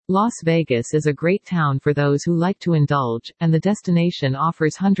Las Vegas is a great town for those who like to indulge, and the destination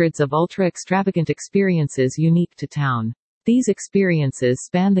offers hundreds of ultra-extravagant experiences unique to town. These experiences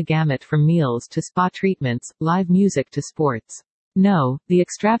span the gamut from meals to spa treatments, live music to sports. No, the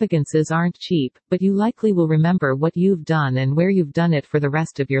extravagances aren't cheap, but you likely will remember what you've done and where you've done it for the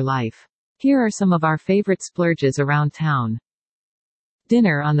rest of your life. Here are some of our favorite splurges around town.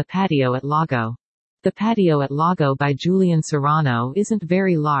 Dinner on the patio at Lago. The patio at Lago by Julian Serrano isn't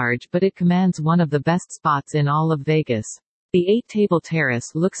very large, but it commands one of the best spots in all of Vegas. The 8-table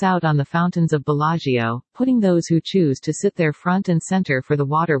terrace looks out on the fountains of Bellagio, putting those who choose to sit there front and center for the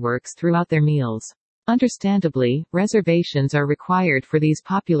waterworks throughout their meals. Understandably, reservations are required for these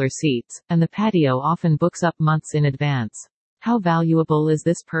popular seats, and the patio often books up months in advance. How valuable is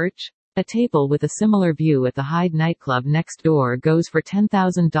this perch? A table with a similar view at the Hyde nightclub next door goes for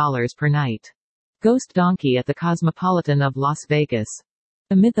 $10,000 per night. Ghost Donkey at the Cosmopolitan of Las Vegas.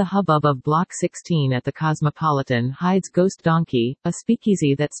 Amid the hubbub of Block 16 at the Cosmopolitan hides Ghost Donkey, a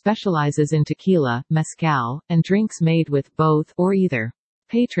speakeasy that specializes in tequila, mezcal, and drinks made with both or either.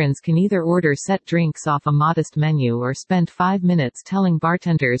 Patrons can either order set drinks off a modest menu or spend 5 minutes telling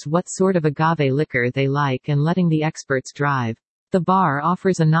bartenders what sort of agave liquor they like and letting the experts drive. The bar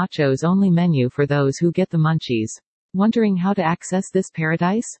offers a nachos-only menu for those who get the munchies. Wondering how to access this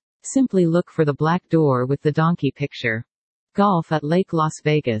paradise? Simply look for the black door with the donkey picture. Golf at Lake Las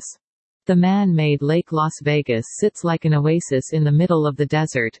Vegas. The man-made Lake Las Vegas sits like an oasis in the middle of the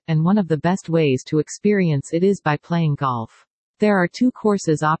desert, and one of the best ways to experience it is by playing golf. There are 2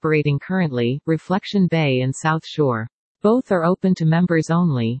 courses operating currently, Reflection Bay and South Shore. Both are open to members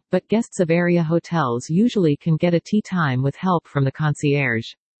only, but guests of area hotels usually can get a tee time with help from the concierge.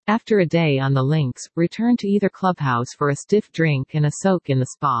 After a day on the links, return to either clubhouse for a stiff drink and a soak in the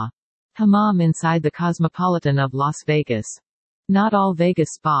spa. Hammam inside the Cosmopolitan of Las Vegas. Not all Vegas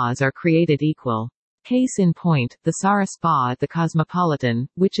spas are created equal. Case in point, the Sara Spa at the Cosmopolitan,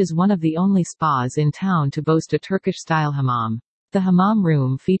 which is one of the only spas in town to boast a Turkish-style hammam. The hammam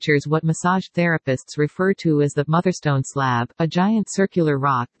room features what massage therapists refer to as the Motherstone slab, a giant circular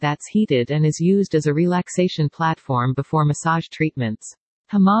rock that's heated and is used as a relaxation platform before massage treatments.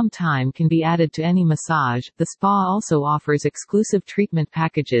 Hammam time can be added to any massage. The spa also offers exclusive treatment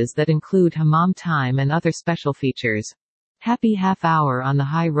packages that include hammam time and other special features. Happy half hour on the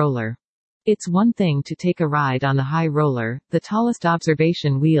high roller. It's one thing to take a ride on the high roller, the tallest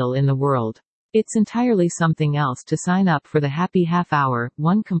observation wheel in the world. It's entirely something else to sign up for the happy half hour,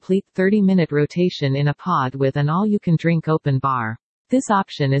 one complete 30-minute rotation in a pod with an all-you-can-drink open bar. This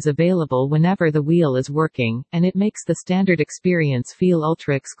option is available whenever the wheel is working, and it makes the standard experience feel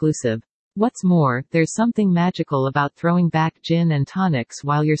ultra-exclusive. What's more, there's something magical about throwing back gin and tonics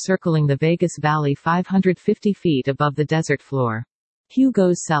while you're circling the Vegas Valley 550 feet above the desert floor.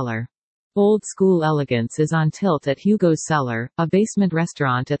 Hugo's Cellar. Old school elegance is on tilt at Hugo's Cellar, a basement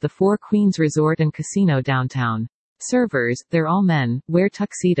restaurant at the Four Queens Resort and Casino downtown. Servers, they're all men, wear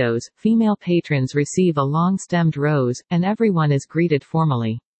tuxedos, female patrons receive a long-stemmed rose, and everyone is greeted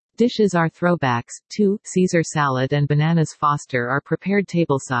formally. Dishes are throwbacks, too. Caesar salad and bananas Foster are prepared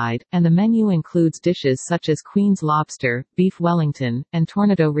tableside, and the menu includes dishes such as Queen's lobster, beef Wellington, and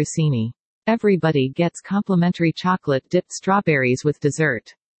tornado Rossini. Everybody gets complimentary chocolate-dipped strawberries with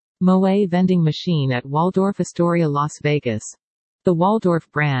dessert. Moet vending machine at Waldorf Astoria, Las Vegas. The Waldorf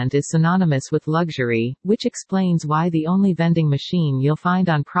brand is synonymous with luxury, which explains why the only vending machine you'll find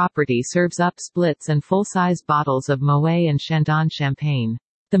on property serves up splits and full-sized bottles of Moet and Chandon champagne.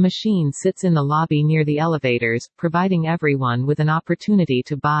 The machine sits in the lobby near the elevators, providing everyone with an opportunity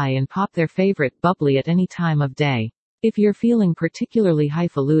to buy and pop their favorite bubbly at any time of day. If you're feeling particularly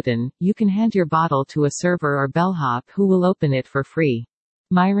highfalutin, you can hand your bottle to a server or bellhop who will open it for free.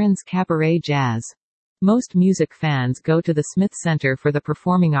 Myron's Cabaret Jazz. Most music fans go to the Smith Center for the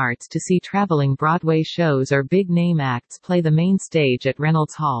Performing Arts to see traveling Broadway shows or big-name acts play the main stage at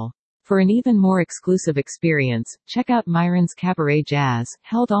Reynolds Hall. For an even more exclusive experience, check out Myron's Cabaret Jazz,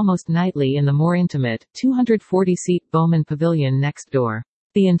 held almost nightly in the more intimate, 240-seat Bowman Pavilion next door.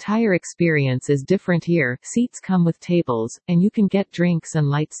 The entire experience is different here. Seats come with tables, and you can get drinks and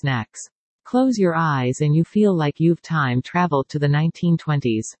light snacks. Close your eyes and you feel like you've time traveled to the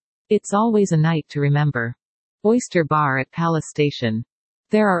 1920s. It's always a night to remember. Oyster Bar at Palace Station.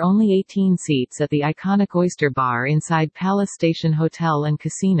 There are only 18 seats at the iconic Oyster Bar inside Palace Station Hotel and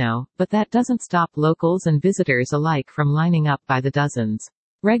Casino, but that doesn't stop locals and visitors alike from lining up by the dozens.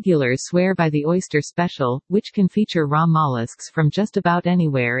 Regulars swear by the Oyster Special, which can feature raw mollusks from just about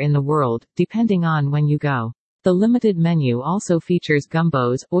anywhere in the world, depending on when you go. The limited menu also features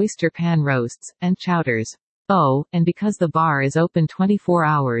gumbos, oyster pan roasts, and chowders. Oh, and because the bar is open 24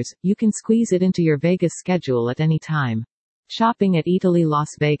 hours, you can squeeze it into your Vegas schedule at any time. Shopping at Eataly Las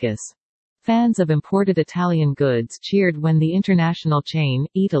Vegas. Fans of imported Italian goods cheered when the international chain,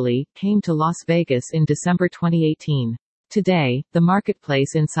 Eataly, came to Las Vegas in December 2018. Today, the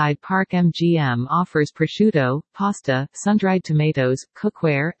marketplace inside Park MGM offers prosciutto, pasta, sun-dried tomatoes,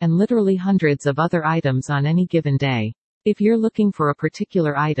 cookware, and literally hundreds of other items on any given day. If you're looking for a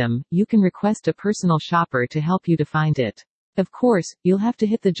particular item, you can request a personal shopper to help you to find it. Of course, you'll have to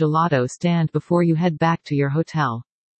hit the gelato stand before you head back to your hotel.